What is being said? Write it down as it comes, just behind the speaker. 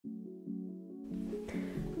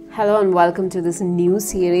Hello and welcome to this new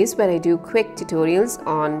series where I do quick tutorials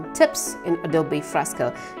on tips in Adobe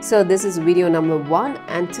Fresco. So this is video number 1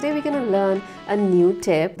 and today we're going to learn a new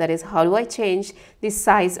tip, that is how do I change the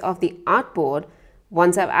size of the artboard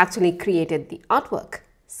once I've actually created the artwork.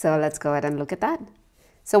 So let's go ahead and look at that.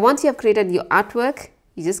 So once you have created your artwork,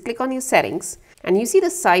 you just click on your settings and you see the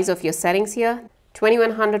size of your settings here,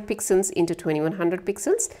 2100 pixels into 2100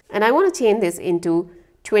 pixels, and I want to change this into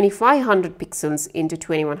 2500 pixels into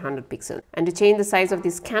 2100 pixels. And to change the size of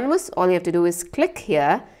this canvas, all you have to do is click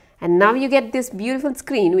here, and now you get this beautiful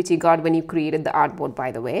screen which you got when you created the artboard,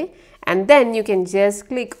 by the way. And then you can just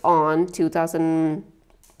click on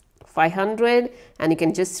 2500 and you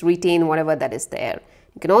can just retain whatever that is there.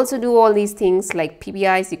 You can also do all these things like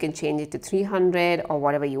PBIs, you can change it to 300 or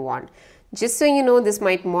whatever you want. Just so you know, this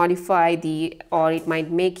might modify or it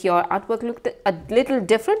might make your artwork look a little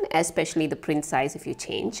different, especially the print size if you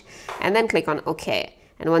change. And then click on OK.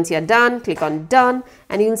 And once you're done, click on Done,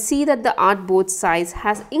 and you'll see that the artboard size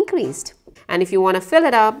has increased. And if you want to fill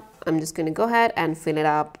it up, I'm just going to go ahead and fill it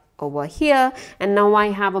up over here, and now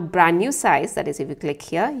I have a brand new size. That is, if you click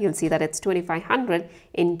here, you'll see that it's 2500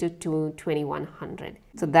 into 2100.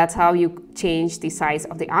 So that's how you change the size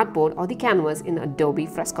of the artboard or the canvas in Adobe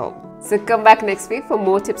Fresco. So come back next week for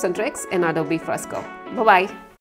more tips and tricks in Adobe Fresco. Bye bye.